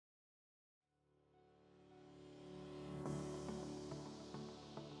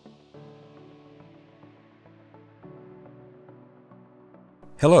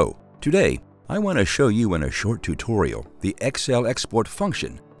Hello, today I want to show you in a short tutorial the Excel export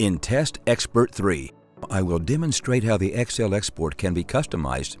function in testXpert 3. I will demonstrate how the Excel export can be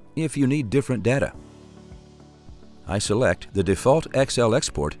customized if you need different data. I select the default Excel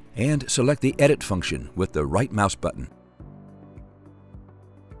export and select the Edit function with the right mouse button.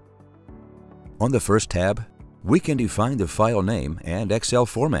 On the first tab, we can define the file name and Excel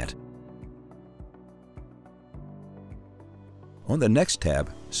format. On the next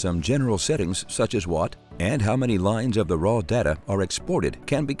tab, some general settings such as what and how many lines of the raw data are exported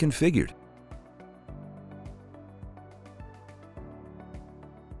can be configured.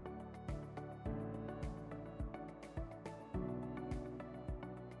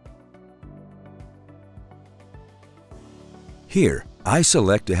 Here, I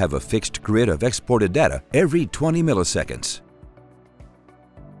select to have a fixed grid of exported data every 20 milliseconds.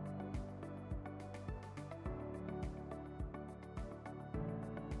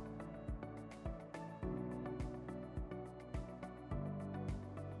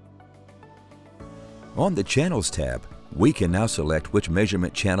 On the Channels tab, we can now select which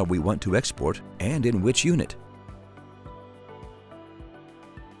measurement channel we want to export and in which unit.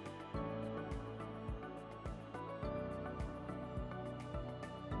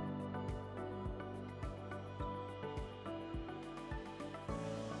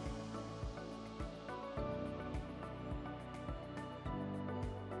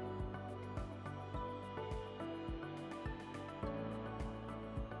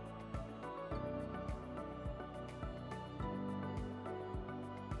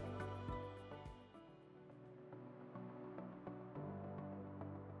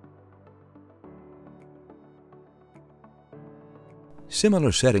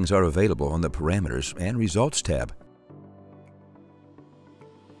 Similar settings are available on the Parameters and Results tab.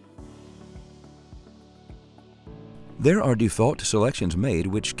 There are default selections made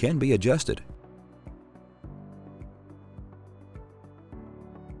which can be adjusted.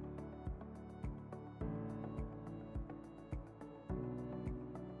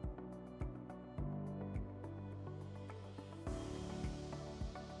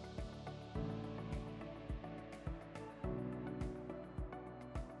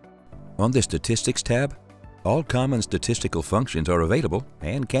 On the Statistics tab, all common statistical functions are available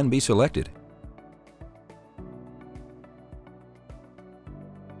and can be selected.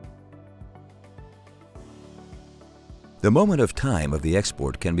 The moment of time of the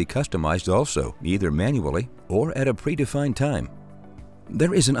export can be customized also, either manually or at a predefined time.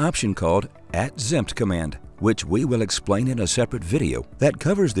 There is an option called @XEMPT command, which we will explain in a separate video that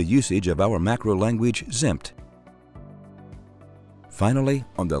covers the usage of our macro language XEMPT. Finally,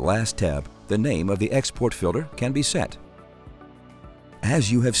 on the last tab, the name of the export filter can be set.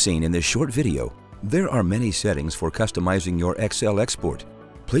 As you have seen in this short video, there are many settings for customizing your Excel export.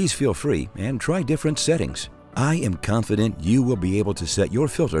 Please feel free and try different settings. I am confident you will be able to set your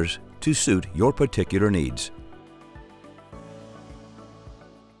filters to suit your particular needs.